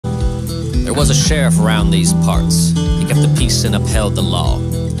There was a sheriff around these parts. He kept the peace and upheld the law.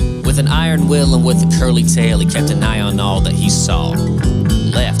 With an iron will and with a curly tail, he kept an eye on all that he saw.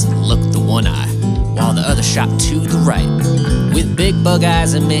 Left looked the one eye, while the other shot to the right. With big bug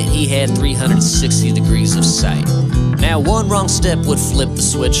eyes, it meant he had 360 degrees of sight. Now one wrong step would flip the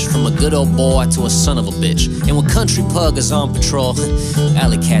switch from a good old boy to a son of a bitch. And when Country Pug is on patrol,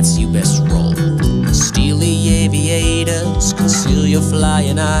 alley cats, you best roll. Steely aviators, conceal your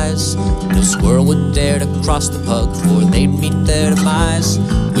flying eyes. No squirrel would dare to cross the pug, for they'd meet their demise.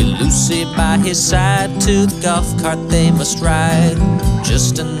 With Lucy by his side, to the golf cart they must ride.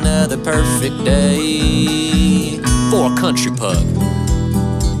 Just another perfect day for a Country Pug.